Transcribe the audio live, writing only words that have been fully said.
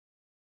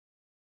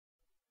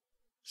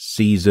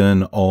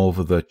Season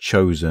of the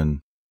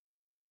Chosen.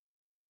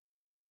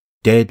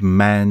 Dead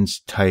Man's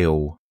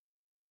Tale.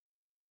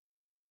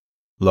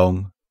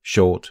 Long,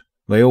 short,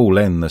 they all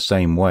end the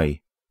same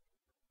way.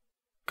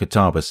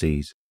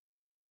 Catabases.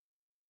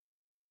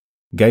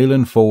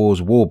 Galen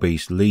 4's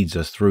warbeast leads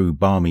us through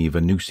balmy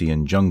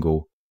Venusian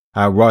jungle,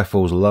 our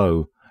rifles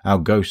low, our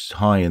ghosts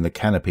high in the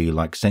canopy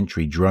like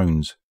sentry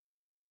drones.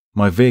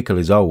 My vehicle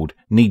is old,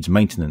 needs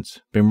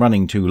maintenance, been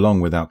running too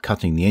long without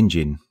cutting the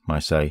engine, I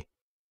say.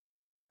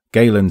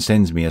 Galen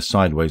sends me a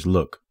sideways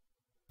look.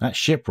 That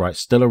shipwright's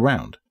still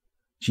around.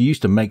 She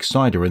used to make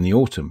cider in the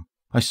autumn.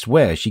 I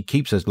swear she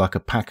keeps us like a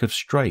pack of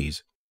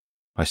strays.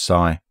 I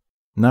sigh.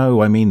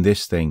 No, I mean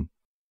this thing.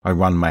 I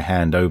run my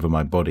hand over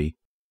my body.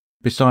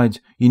 Besides,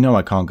 you know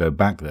I can't go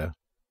back there.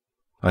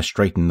 I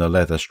straighten the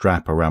leather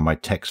strap around my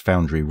Tex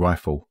Foundry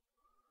rifle.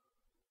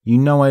 You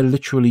know I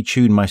literally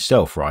chewed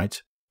myself,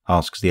 right?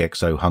 Asks the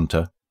exo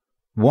hunter.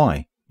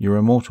 Why? You're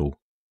immortal.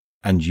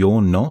 And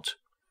you're not?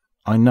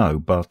 I know,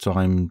 but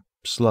I'm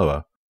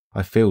slower.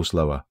 I feel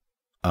slower.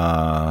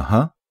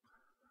 Uh-huh.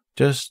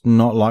 Just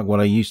not like what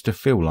I used to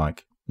feel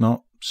like.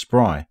 Not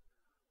spry.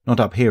 Not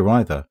up here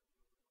either.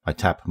 I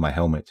tap my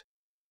helmet.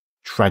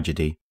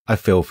 Tragedy. I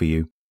feel for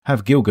you.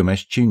 Have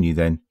Gilgamesh tune you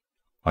then.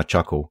 I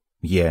chuckle.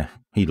 Yeah,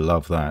 he'd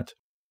love that.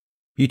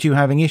 You two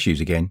having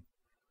issues again?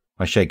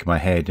 I shake my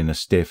head in a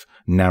stiff,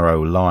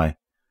 narrow lie.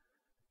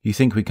 You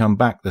think we come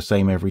back the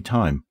same every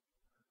time?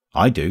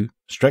 I do.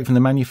 Straight from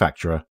the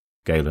manufacturer,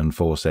 Galen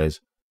 4 says.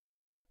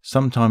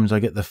 Sometimes I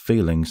get the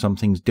feeling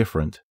something's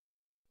different.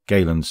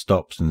 Galen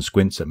stops and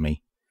squints at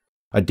me.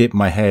 I dip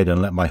my head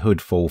and let my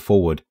hood fall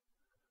forward.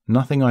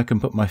 Nothing I can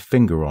put my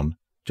finger on,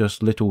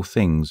 just little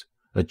things,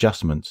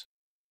 adjustments.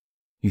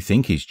 You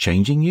think he's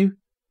changing you?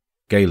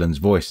 Galen's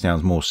voice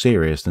sounds more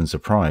serious than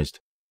surprised.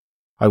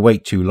 I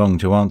wait too long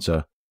to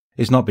answer.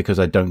 It's not because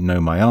I don't know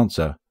my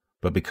answer,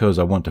 but because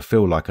I want to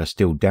feel like I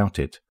still doubt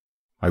it.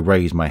 I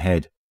raise my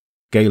head.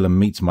 Galen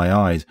meets my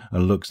eyes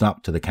and looks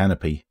up to the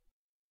canopy.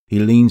 He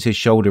leans his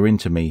shoulder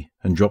into me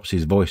and drops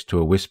his voice to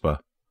a whisper.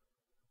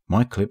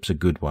 My clip's a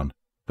good one,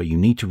 but you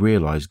need to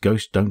realize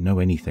ghosts don't know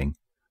anything.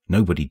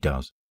 Nobody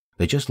does.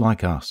 They're just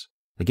like us.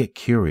 They get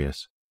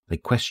curious. They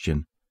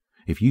question.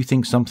 If you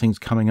think something's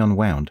coming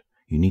unwound,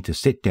 you need to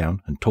sit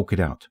down and talk it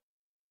out.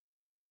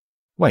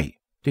 Wait,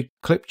 did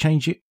Clip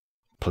change you?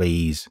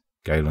 Please,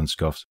 Galen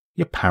scoffs.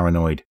 You're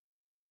paranoid.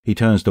 He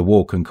turns to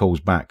walk and calls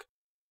back.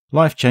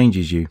 Life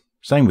changes you.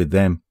 Same with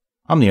them.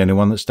 I'm the only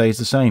one that stays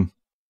the same.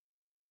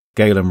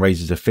 Galen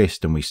raises a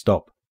fist and we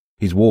stop.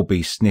 His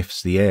warbeast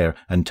sniffs the air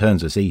and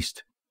turns us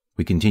east.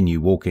 We continue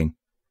walking.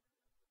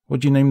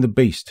 What'd you name the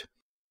beast?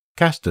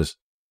 Casters.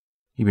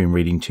 You've been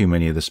reading too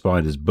many of the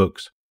spider's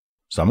books.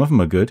 Some of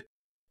them are good.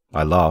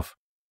 I laugh.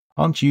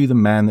 Aren't you the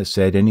man that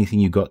said anything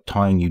you got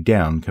tying you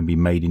down can be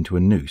made into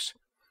a noose?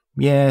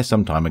 Yeah,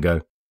 some time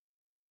ago.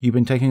 You've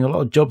been taking a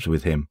lot of jobs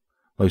with him.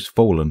 Those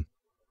fallen.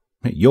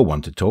 You're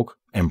one to talk,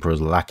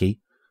 Emperor's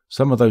lackey.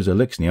 Some of those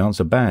Elixni aren't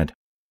so bad.